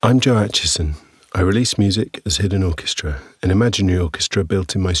I'm Joe Atchison. I release music as Hidden Orchestra, an imaginary orchestra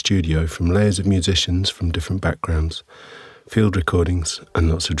built in my studio from layers of musicians from different backgrounds, field recordings, and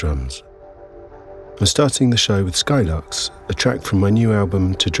lots of drums. I'm starting the show with Skylarks, a track from my new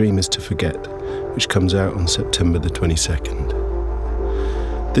album To Dream Is To Forget, which comes out on September the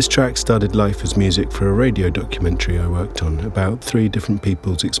 22nd. This track started life as music for a radio documentary I worked on about 3 different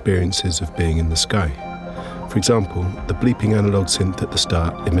people's experiences of being in the sky. For example, the bleeping analog synth at the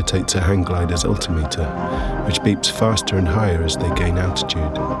start imitates a hang glider's altimeter, which beeps faster and higher as they gain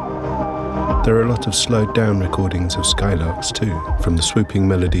altitude. There are a lot of slowed down recordings of Skylarks too, from the swooping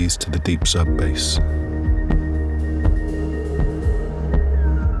melodies to the deep sub-bass.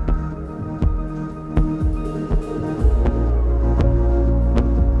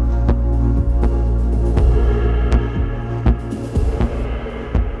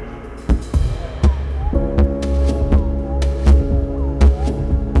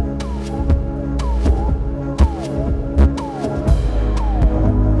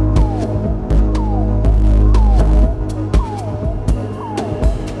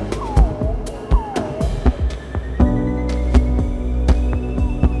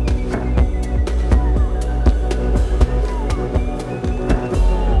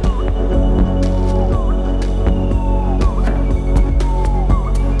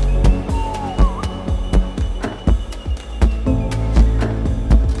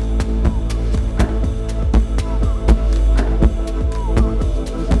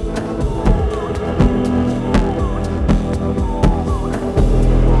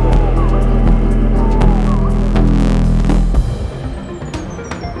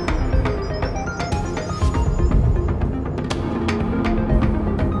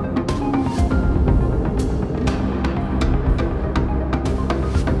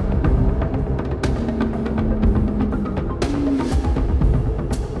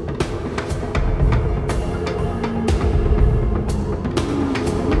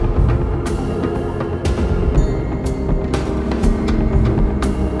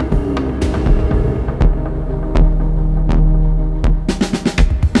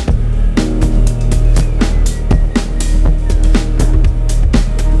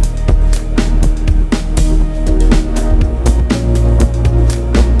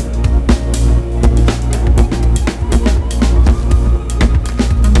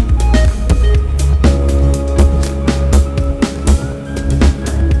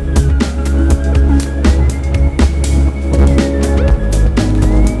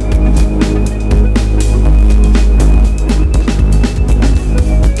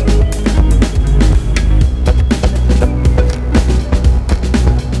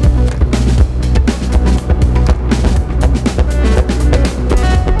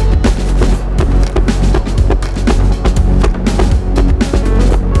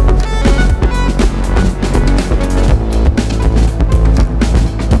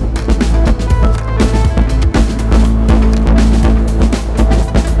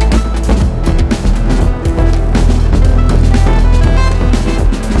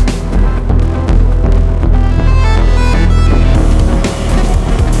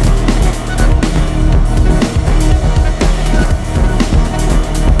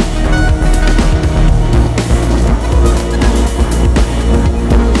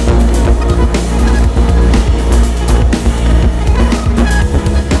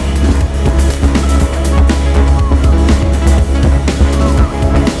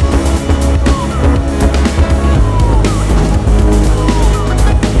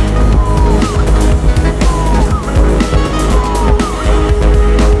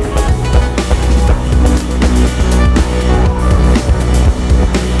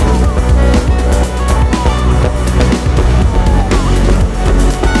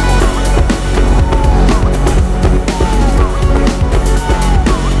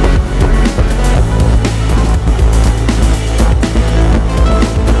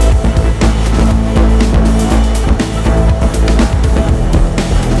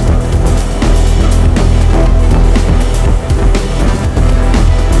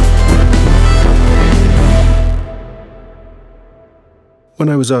 When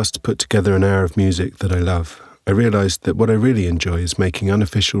I was asked to put together an hour of music that I love, I realised that what I really enjoy is making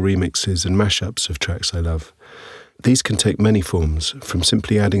unofficial remixes and mashups of tracks I love. These can take many forms, from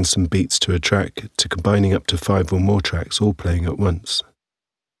simply adding some beats to a track to combining up to 5 or more tracks all playing at once.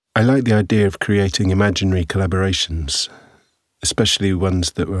 I like the idea of creating imaginary collaborations, especially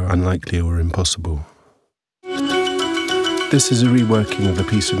ones that were unlikely or impossible. This is a reworking of a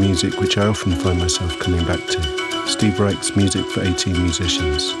piece of music which I often find myself coming back to, Steve Reich's Music for 18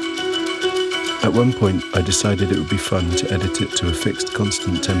 Musicians. At one point, I decided it would be fun to edit it to a fixed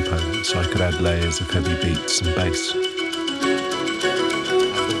constant tempo so I could add layers of heavy beats and bass.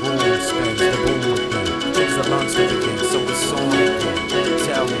 The monster begins, so it's song again.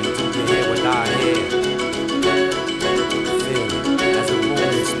 Tell me, do you hear what I hear? Feel it, as the room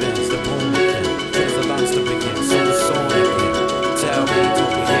spins, the boom again. The monster begins, so it's song again. Tell me, do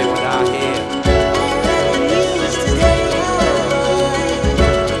you hear what I hear?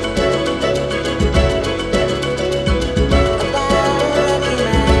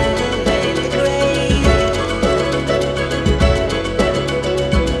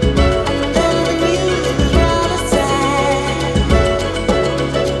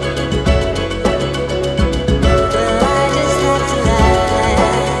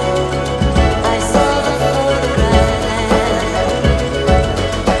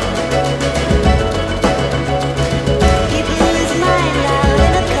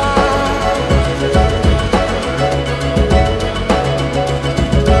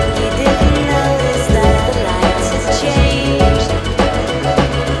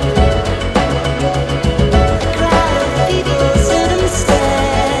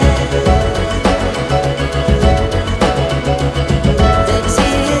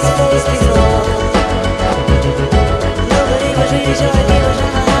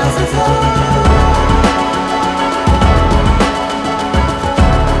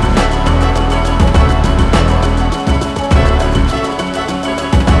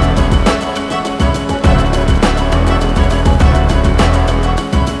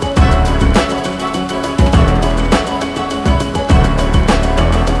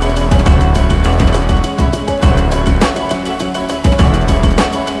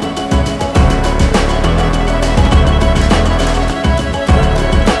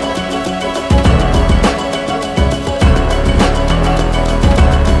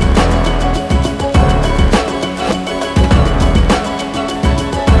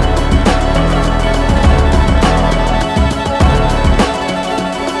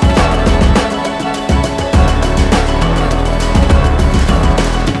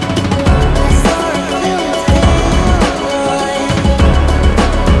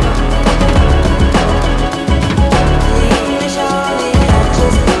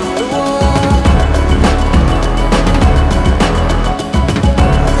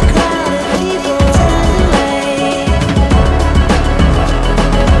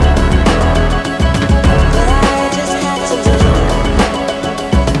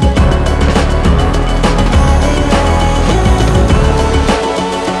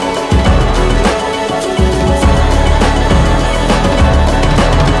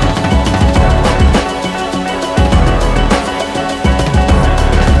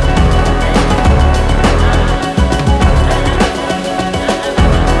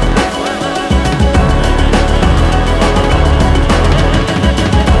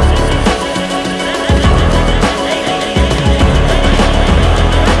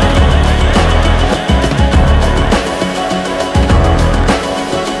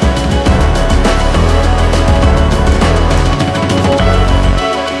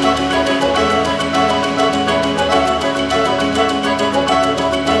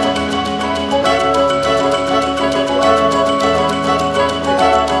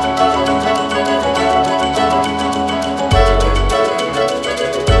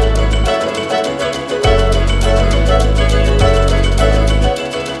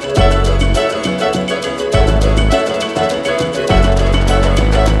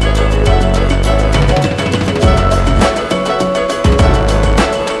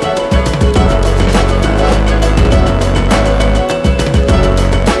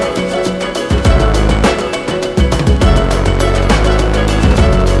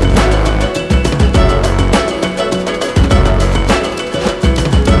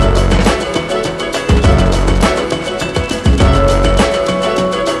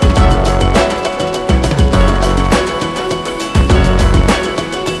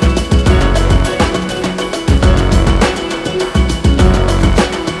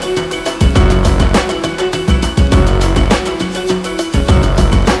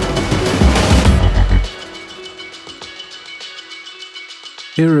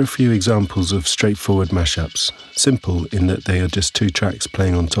 Here are a few examples of straightforward mashups, simple in that they are just two tracks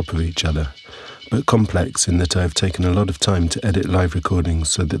playing on top of each other, but complex in that I have taken a lot of time to edit live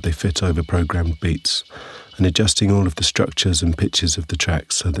recordings so that they fit over programmed beats, and adjusting all of the structures and pitches of the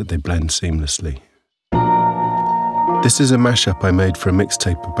tracks so that they blend seamlessly. This is a mashup I made for a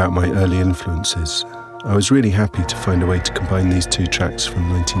mixtape about my early influences. I was really happy to find a way to combine these two tracks from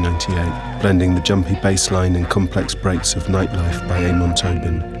 1998, blending the jumpy bass line and complex breaks of Nightlife by Amon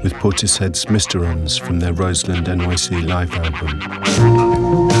Tobin with Portishead's Mysterons from their Roseland NYC live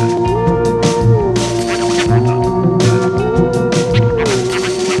album.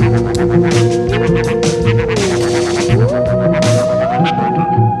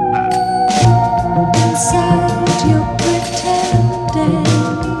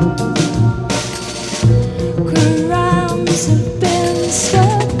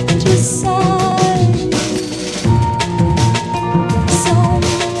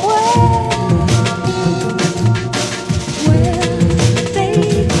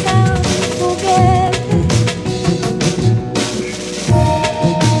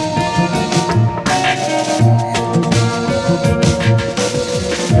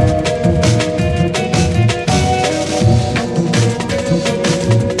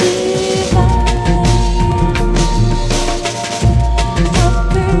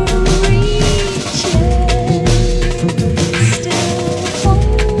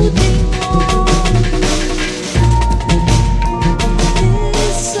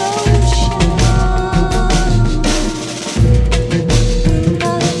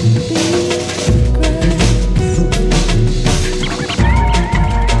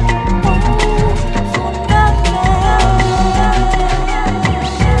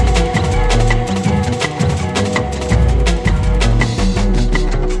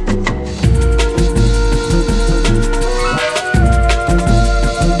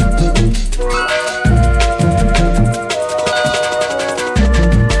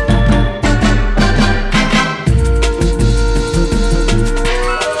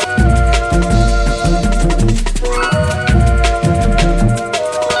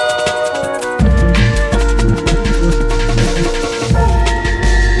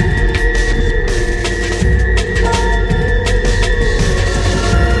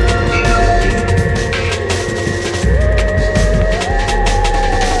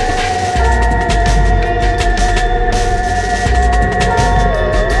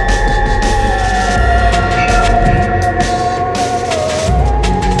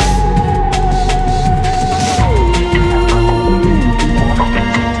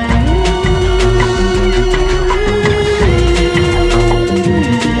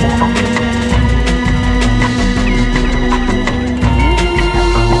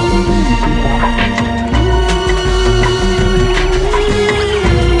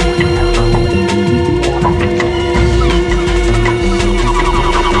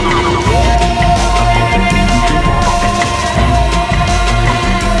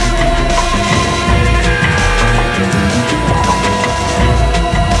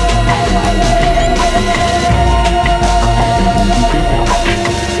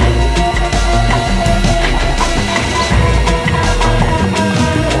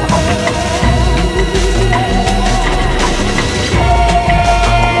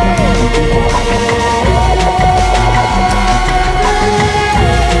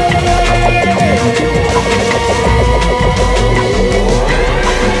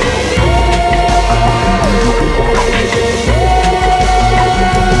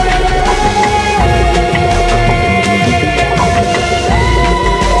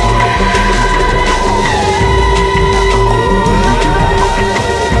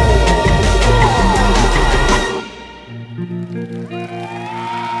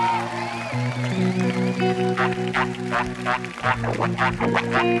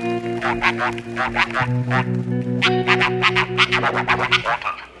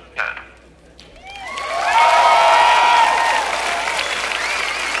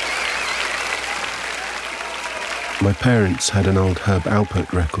 My parents had an old Herb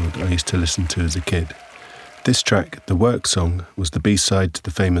Alpert record I used to listen to as a kid. This track, The Work Song, was the B-side to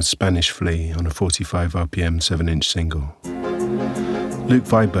the famous Spanish Flea on a 45 RPM 7-inch single. Luke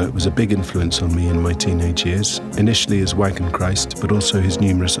Vibert was a big influence on me in my teenage years, initially as Wagenkreist, but also his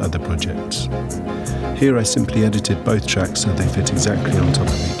numerous other projects. Here I simply edited both tracks so they fit exactly on top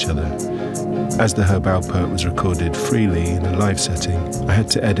of each other. As the Herb Alpert was recorded freely in a live setting, I had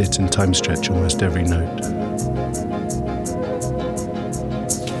to edit and time stretch almost every note.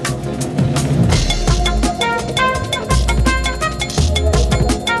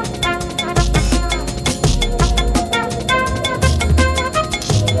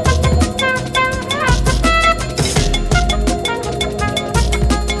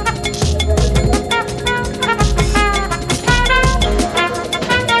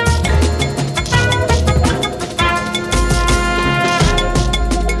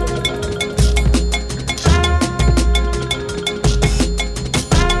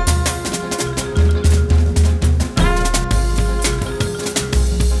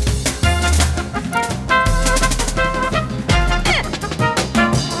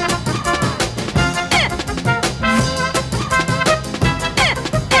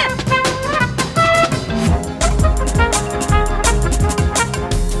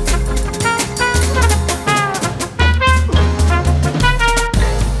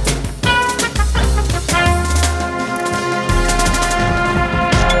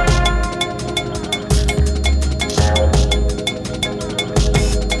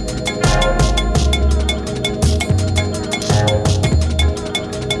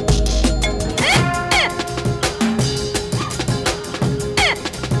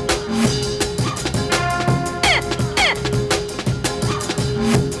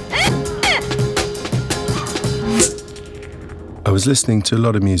 I was listening to a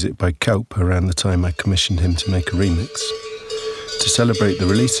lot of music by Kelp around the time I commissioned him to make a remix. To celebrate the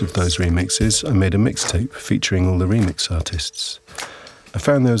release of those remixes, I made a mixtape featuring all the remix artists. I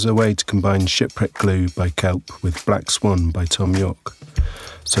found there was a way to combine Shipwreck Glue by Kelp with Black Swan by Tom York,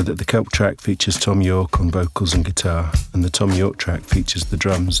 so that the Kelp track features Tom York on vocals and guitar, and the Tom York track features the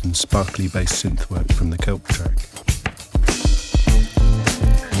drums and sparkly bass synth work from the Kelp track.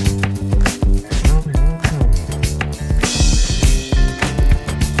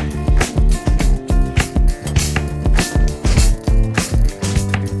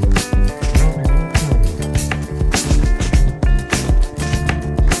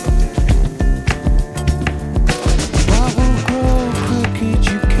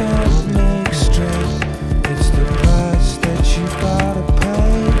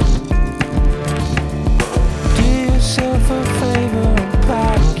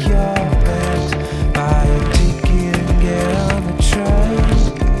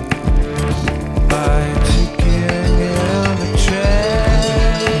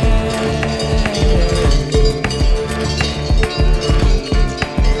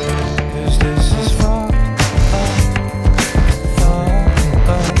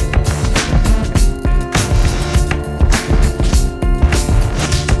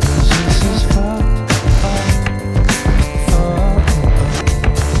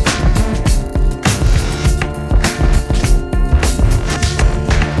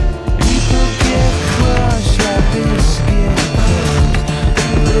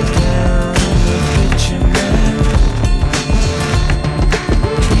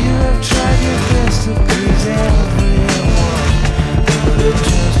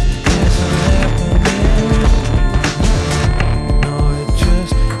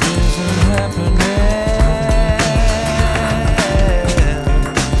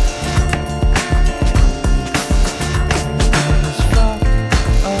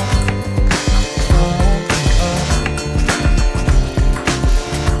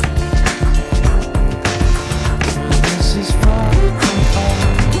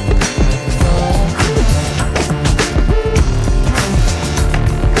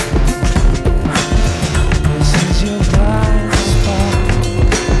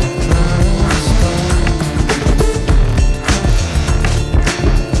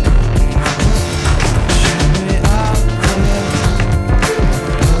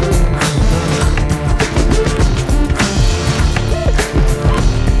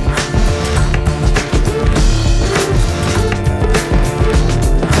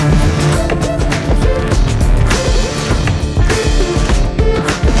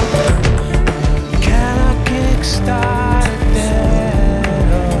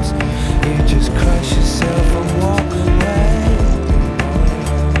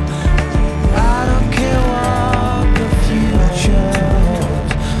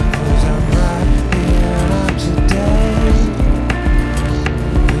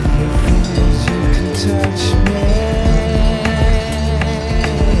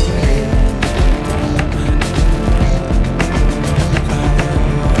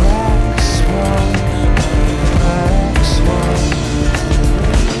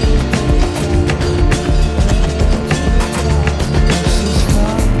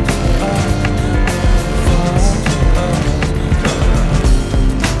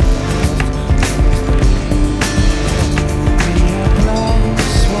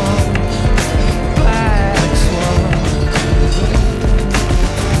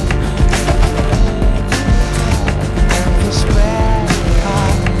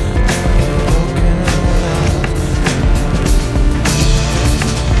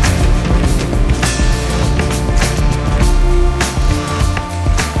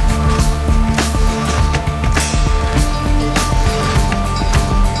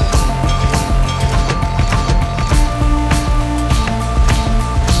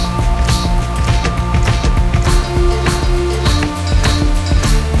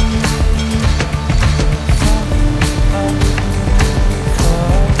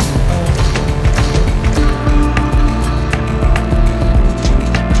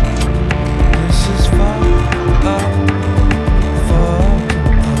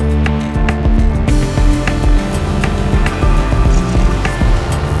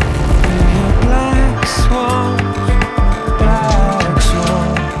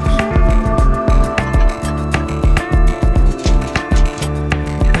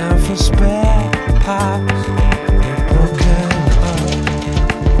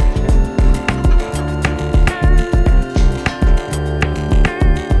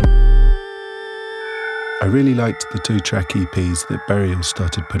 I really liked the 2-track EPs that Burial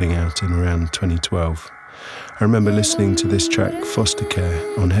started putting out in around 2012. I remember listening to this track, Foster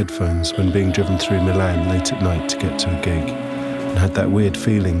Care, on headphones when being driven through Milan late at night to get to a gig, and had that weird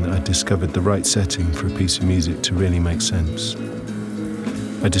feeling that I'd discovered the right setting for a piece of music to really make sense.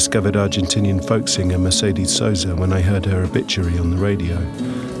 I discovered Argentinian folk singer Mercedes Sosa when I heard her obituary on the radio,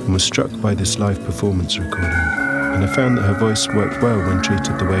 and was struck by this live performance recording. And I found that her voice worked well when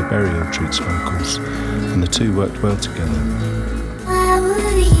treated the way burial treats vocals, and the two worked well together.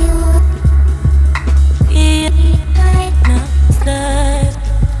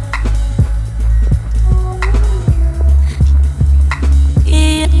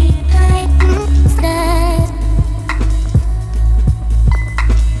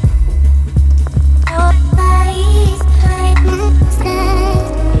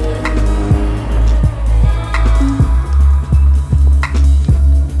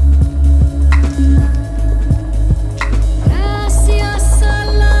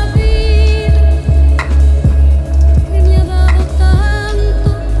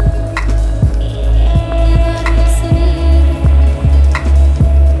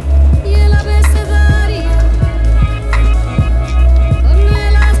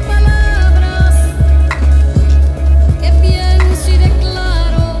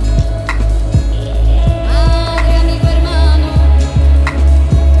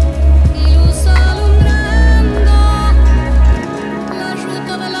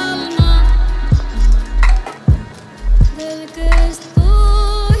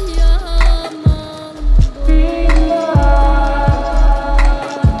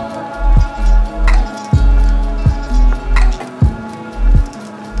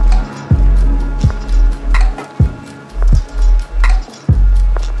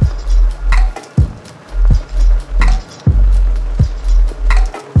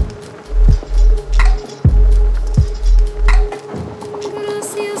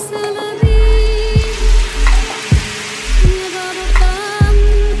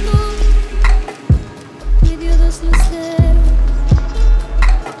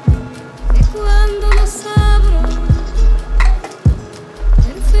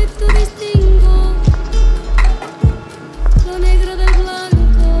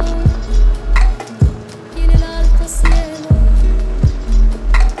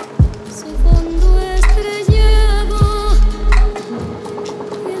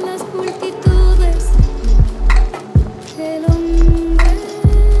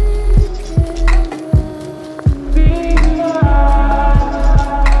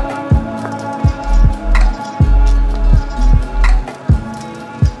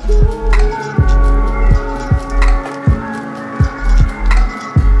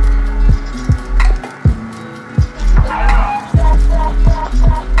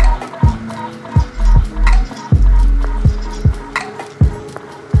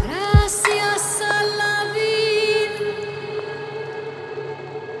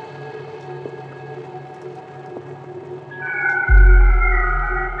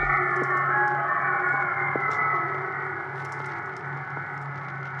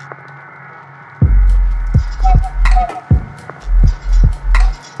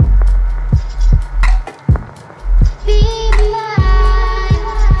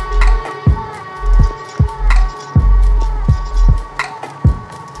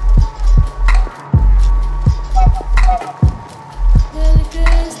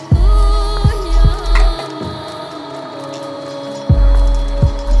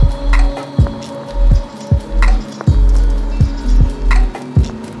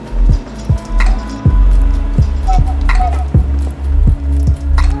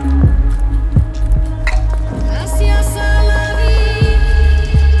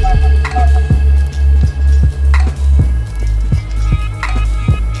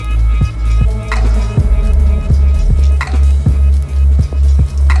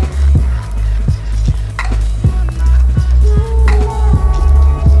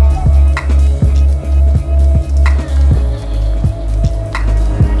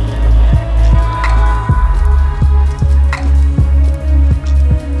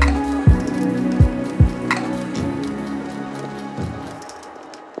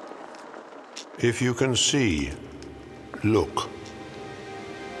 If you can see, look.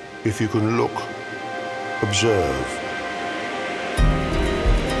 If you can look, observe.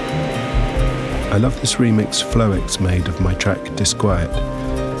 I love this remix Floex made of my track Disquiet,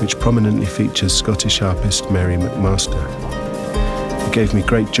 which prominently features Scottish harpist Mary McMaster. It gave me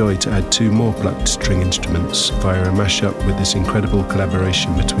great joy to add two more plucked string instruments via a mashup with this incredible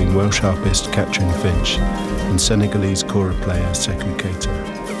collaboration between Welsh harpist Catherine Finch and Senegalese kora player Sekou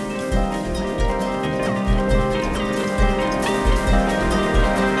Keita.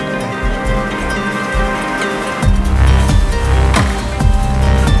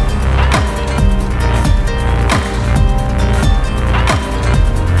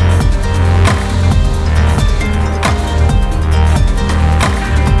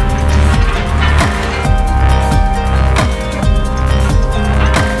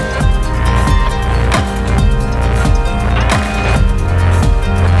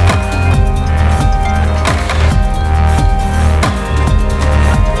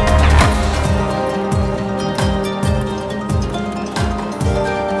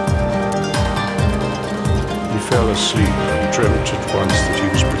 once that he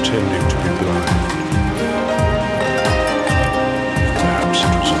was pretending to be blind. Perhaps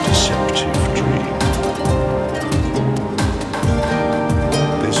it was a deceptive dream.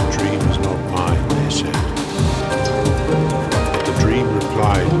 This dream is not mine, they said. But the dream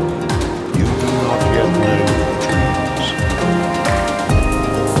replied, you do not yet know your dreams.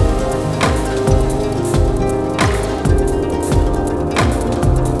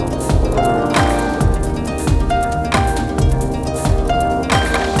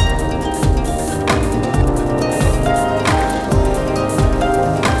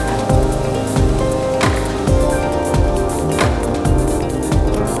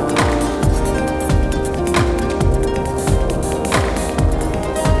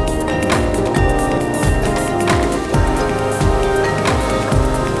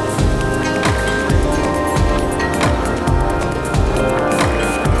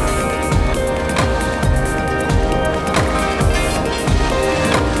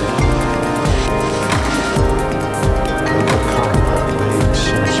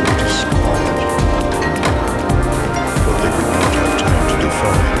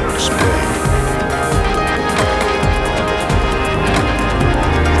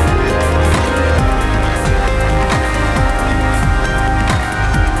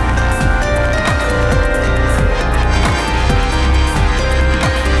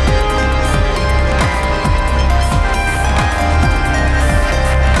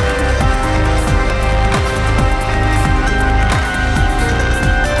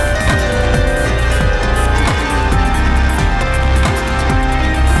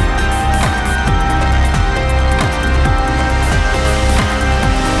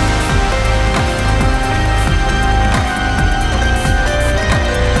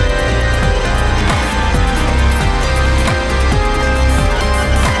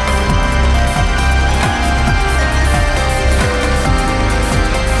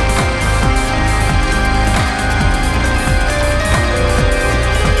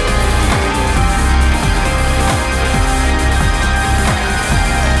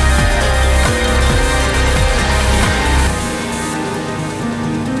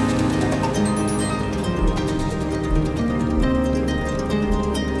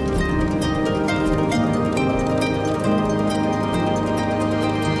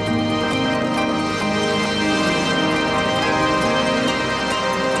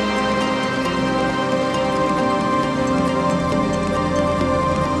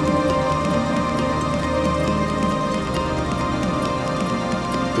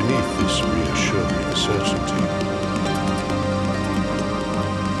 Beneath this reassuring certainty,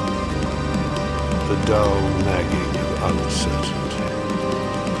 the dull nagging of uncertainty,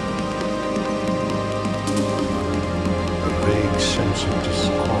 a vague sense of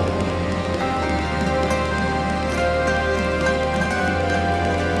disquiet.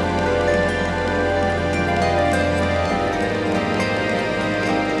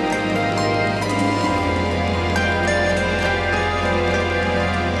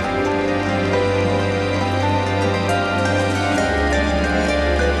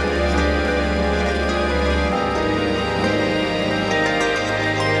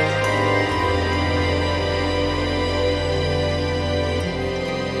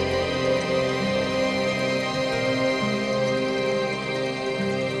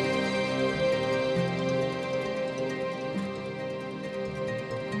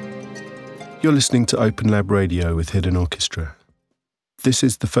 You're listening to OpenLab Radio with Hidden Orchestra. This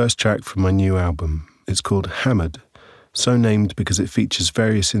is the first track from my new album. It's called Hammered, so named because it features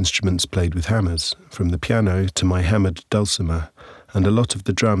various instruments played with hammers, from the piano to my hammered dulcimer, and a lot of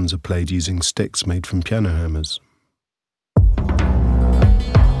the drums are played using sticks made from piano hammers.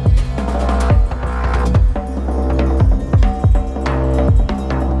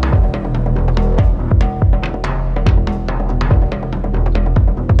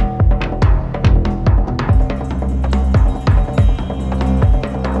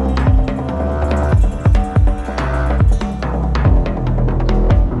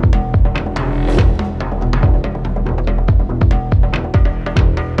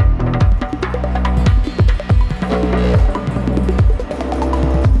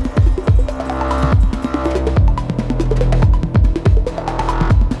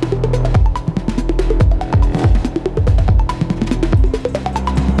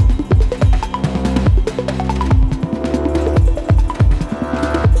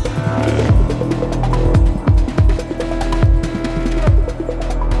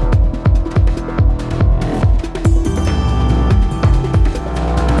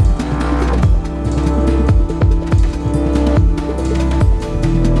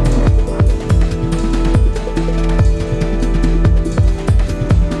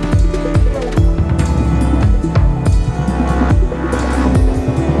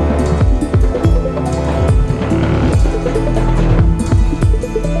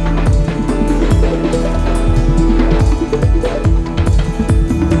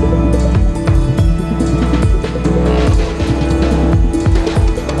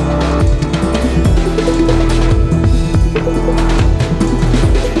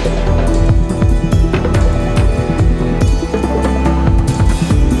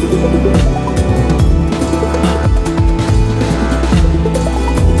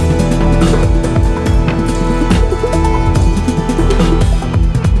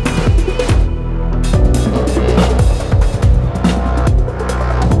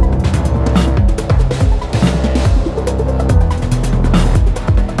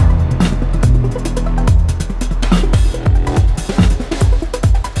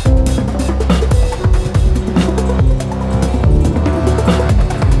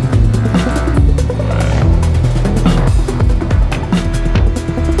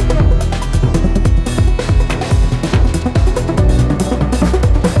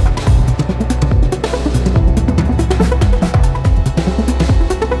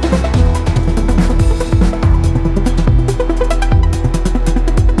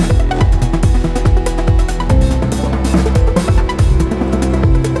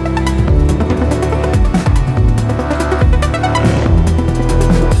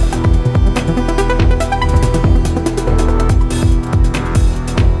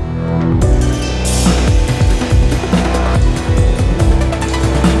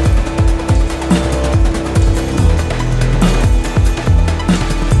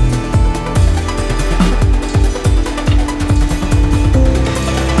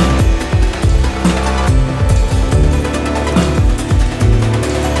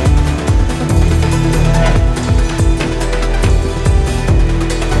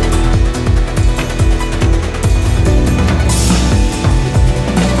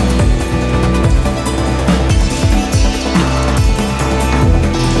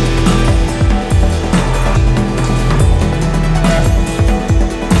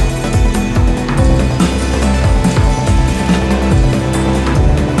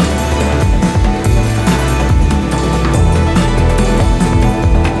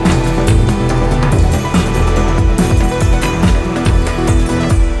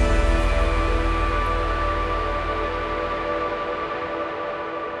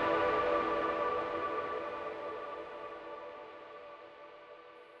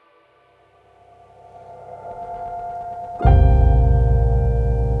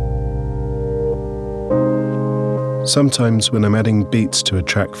 Sometimes when I'm adding beats to a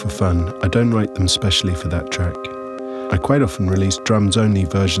track for fun, I don't write them specially for that track. I quite often release drums-only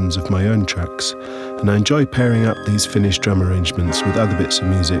versions of my own tracks, and I enjoy pairing up these finished drum arrangements with other bits of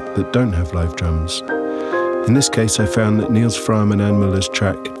music that don't have live drums. In this case, I found that Niels Frahm and Ann Muller's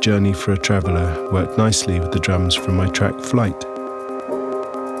track Journey for a Traveller worked nicely with the drums from my track Flight.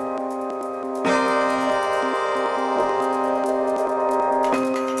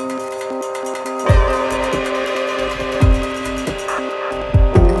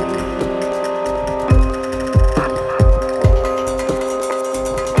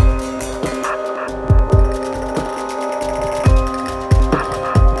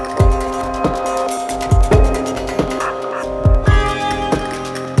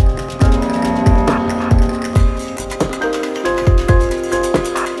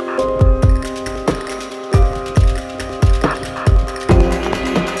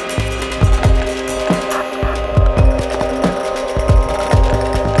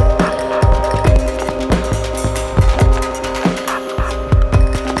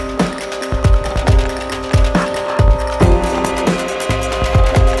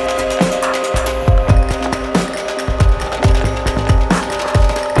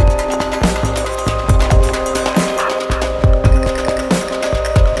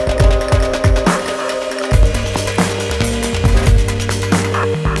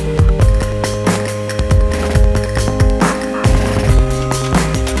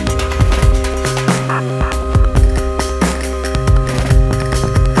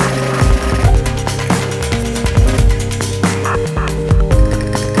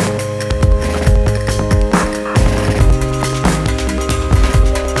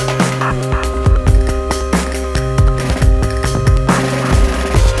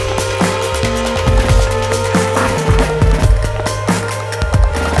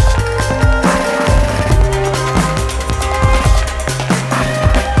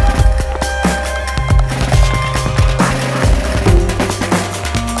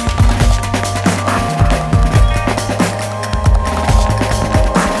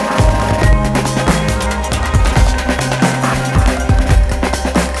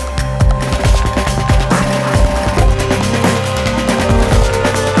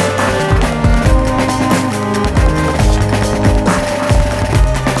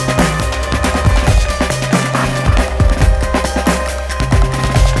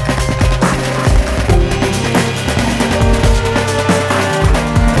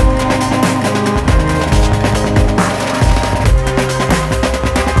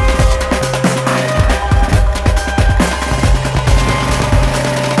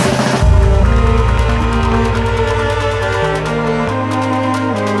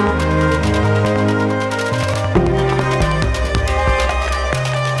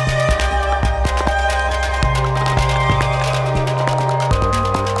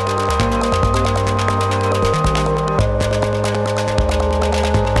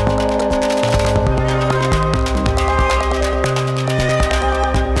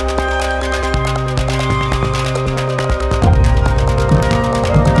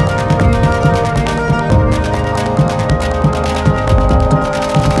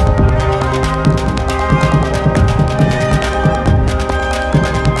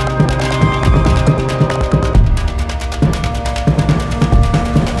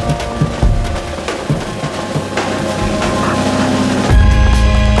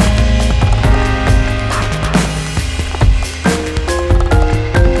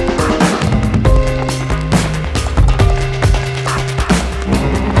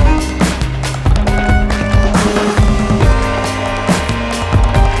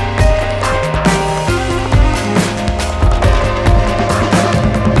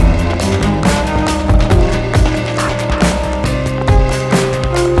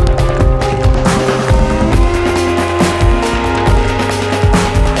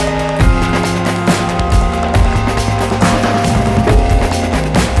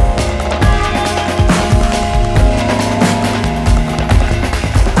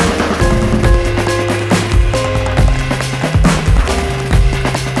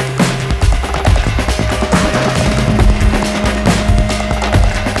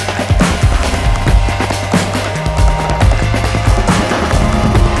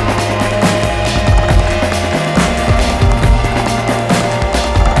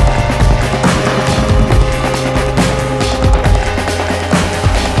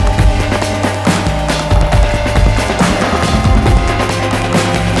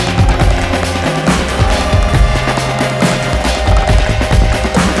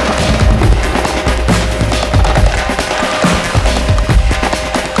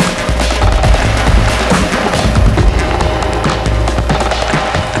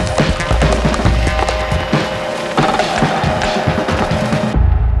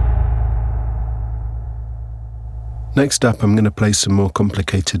 Next up, I'm going to play some more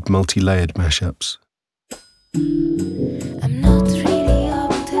complicated multi-layered mashups. I'm not really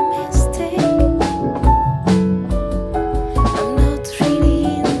optimistic. I'm not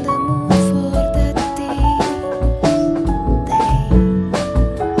really in the mood for that day.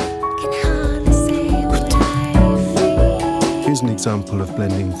 Can hardly say what I feel. Here's an example of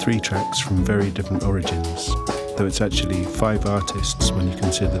blending 3 tracks from very different origins, though it's actually 5 artists when you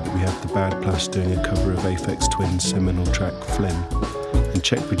consider that we have the Bad Plus doing a cover of Aphex Twin's seminal track Flynn, and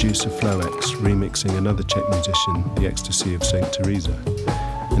Czech producer Floex remixing another Czech musician, The Ecstasy of St. Teresa,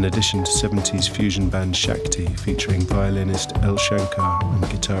 in addition to 70s fusion band Shakti featuring violinist El Shankar and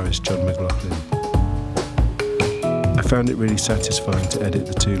guitarist John McLaughlin. I found it really satisfying to edit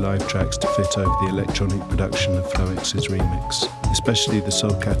the 2 live tracks to fit over the electronic production of Floex's remix, especially the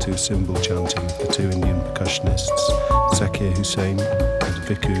Solkatu cymbal chanting of the 2 Indian percussionists, Zakir Hussain and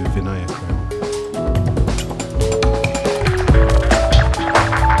Viku Vinayakram.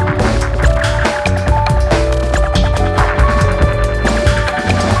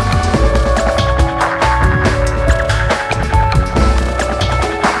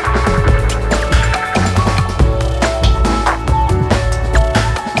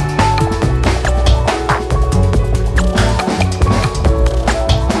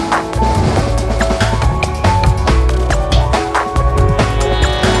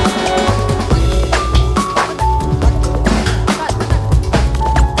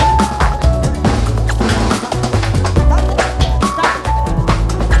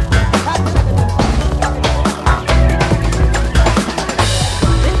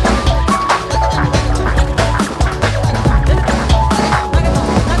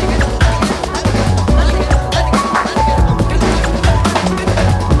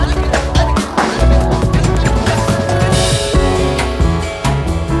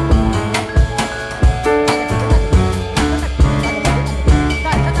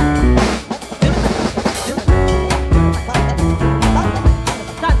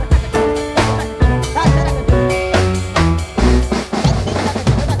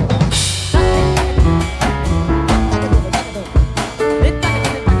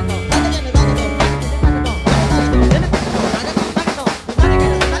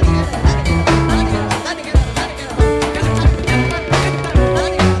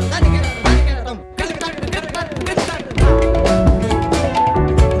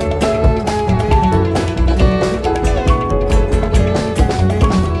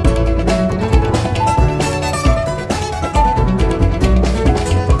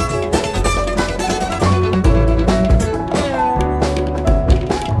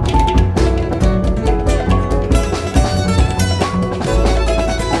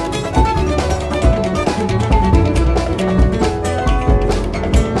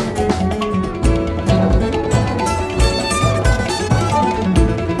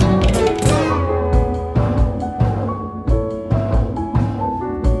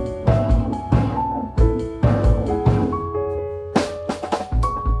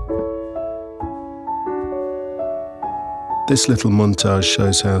 This little montage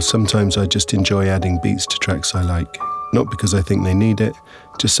shows how sometimes I just enjoy adding beats to tracks I like, not because I think they need it,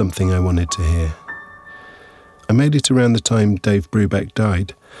 just something I wanted to hear. I made it around the time Dave Brubeck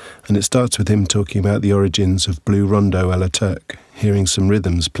died, and it starts with him talking about the origins of Blue Rondo a la Turk, hearing some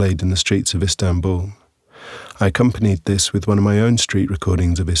rhythms played in the streets of Istanbul. I accompanied this with one of my own street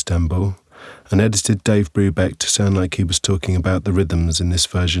recordings of Istanbul, and edited Dave Brubeck to sound like he was talking about the rhythms in this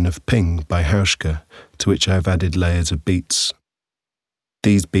version of Ping by Hauschka, to which I have added layers of beats.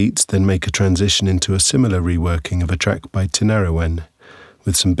 These beats then make a transition into a similar reworking of a track by Tinariwen,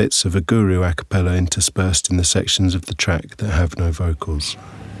 with some bits of a guru a cappella interspersed in the sections of the track that have no vocals.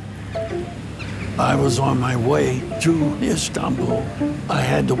 I was on my way to Istanbul. I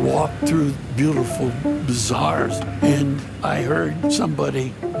had to walk through beautiful bazaars, and I heard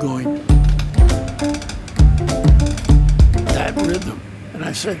somebody going, that rhythm. And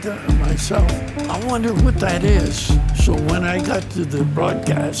I said to myself, I wonder what that is. So when I got to the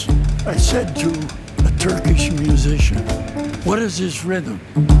broadcast, I said to a Turkish musician, what is this rhythm?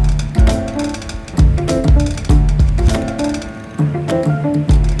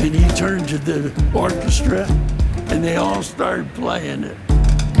 And he turned to the orchestra, and they all started playing it.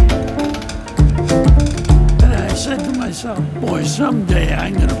 And I said to myself, boy, someday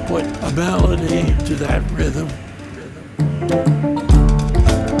I'm going to put a melody to that rhythm.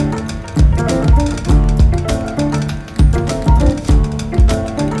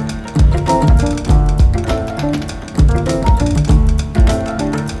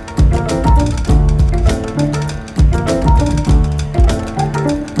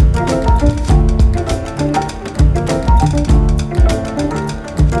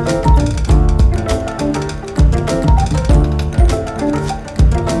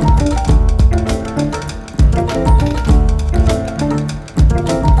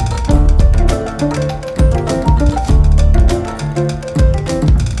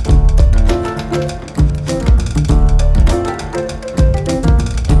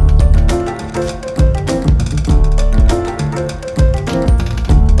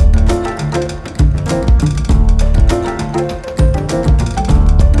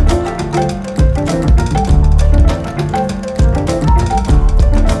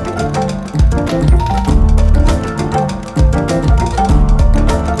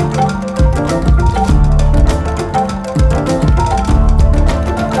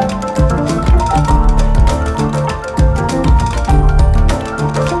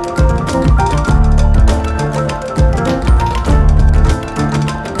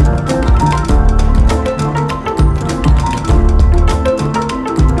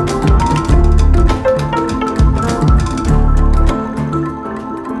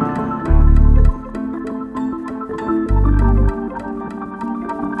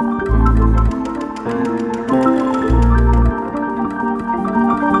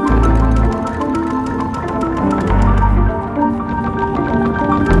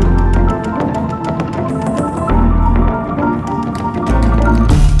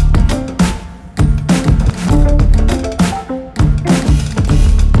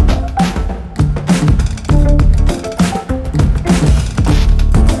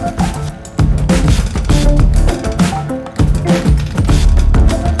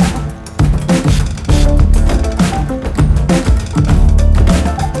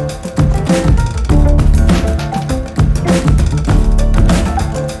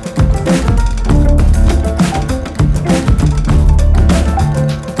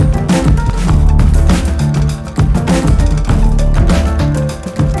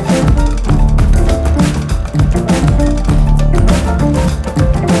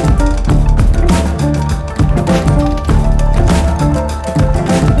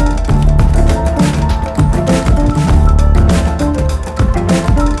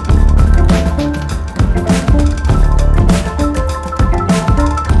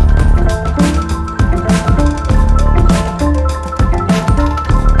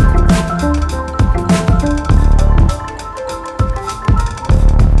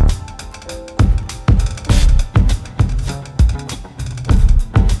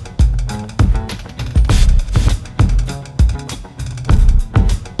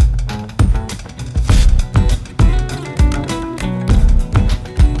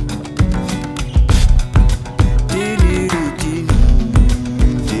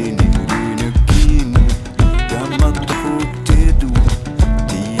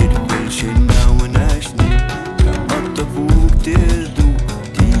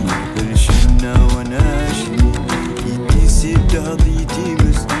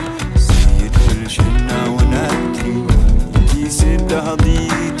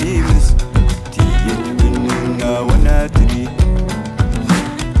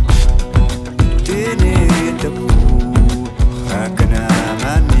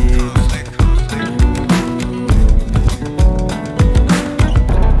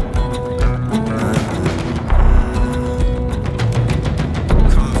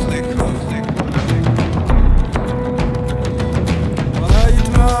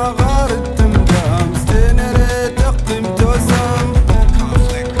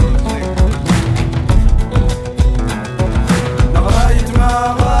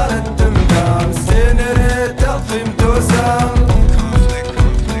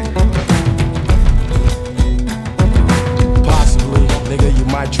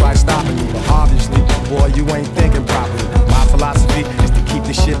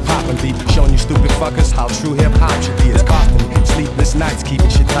 motherfuckers how true hip-hop should be. It's costing me sleepless nights, keeping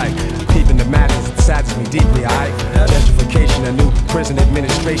shit tight. Peeping the madness, it saddens me deeply, alright? Gentrification, a new prison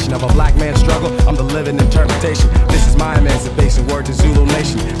administration of a black man's struggle. I'm the living interpretation. This is my emancipation, word to Zulu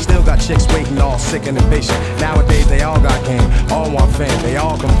Nation. Still got chicks waiting, all sick and impatient. Nowadays they all got game, all want fame, they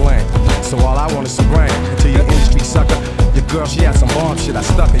all complain. So all I want is some brain. Until your industry sucker, your girl, she had some bomb shit. I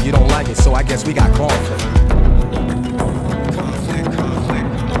stuck her, you don't like it, so I guess we got conflict.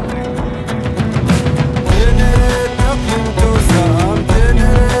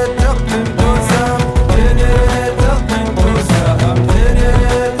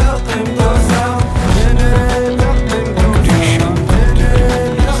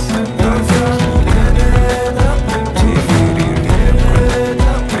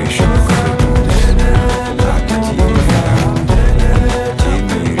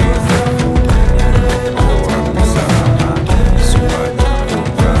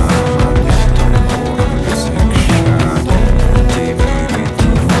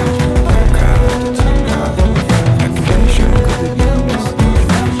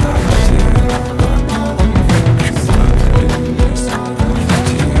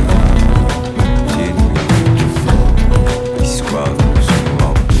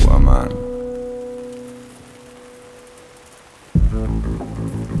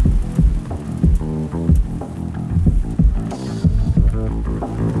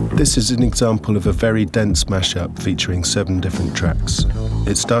 This is an example of a very dense mashup featuring 7 different tracks.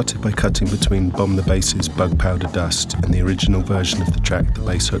 It started by cutting between Bomb the Bass's Bug Powder Dust and the original version of the track the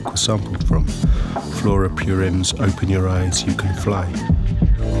bass hook was sampled from, Flora Purim's Open Your Eyes, You Can Fly.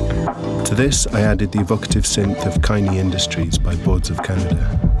 To this, I added the evocative synth of Kiney Industries by Boards of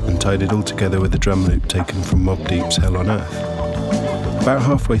Canada and tied it all together with a drum loop taken from Mobb Deep's Hell on Earth. About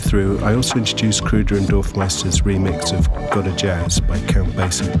halfway through, I also introduced Kruder and Dorfmeister's remix of Gotta Jazz by Count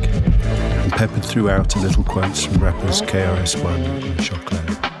Basic, and peppered throughout a little quotes from rappers KRS-One and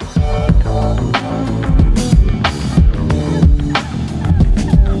Shockland.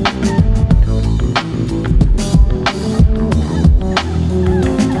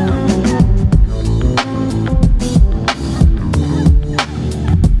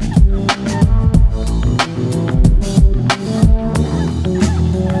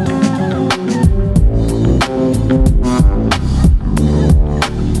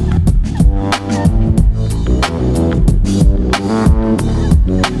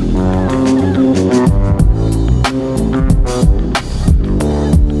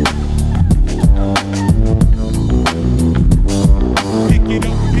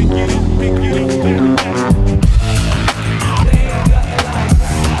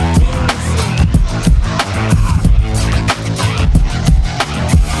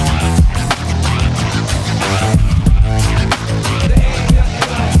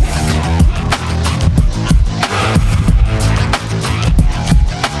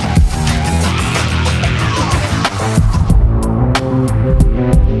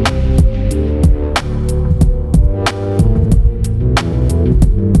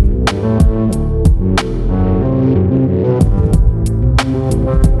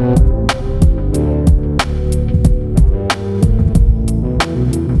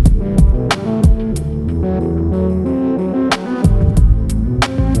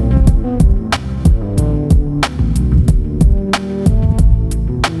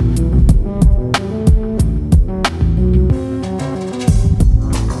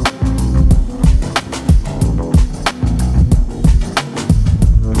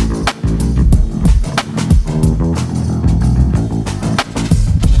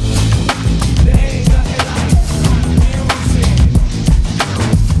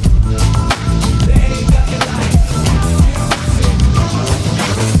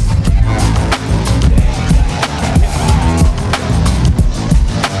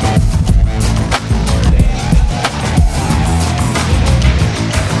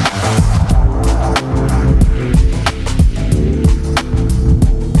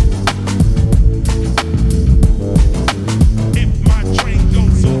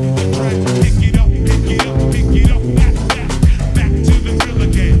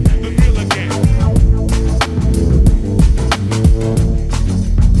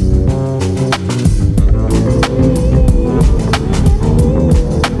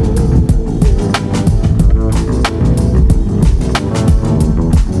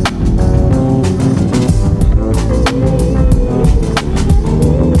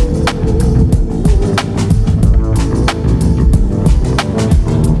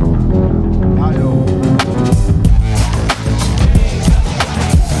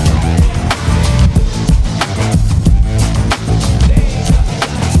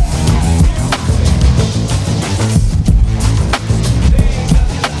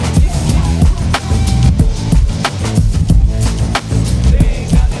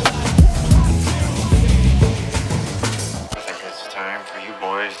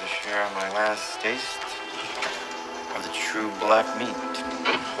 is to share my last taste of the true black meat.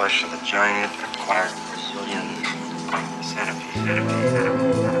 The flesh of the giant acquired Brazilian centipede.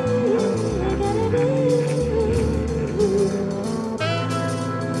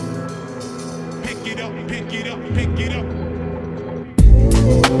 Pick it up, pick it up, pick it up.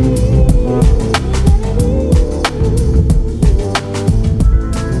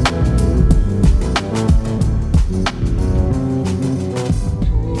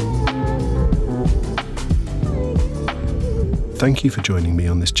 Thank you for joining me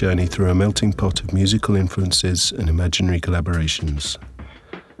on this journey through a melting pot of musical influences and imaginary collaborations.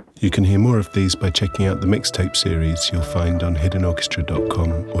 You can hear more of these by checking out the mixtape series you'll find on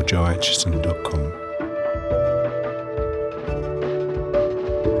hiddenorchestra.com or joeatchison.com.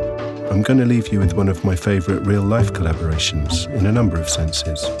 I'm going to leave you with one of my favourite real-life collaborations in a number of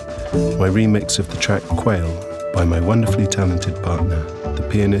senses. My remix of the track Quail by my wonderfully talented partner, the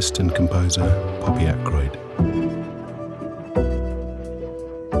pianist and composer Bobby Ackroyd.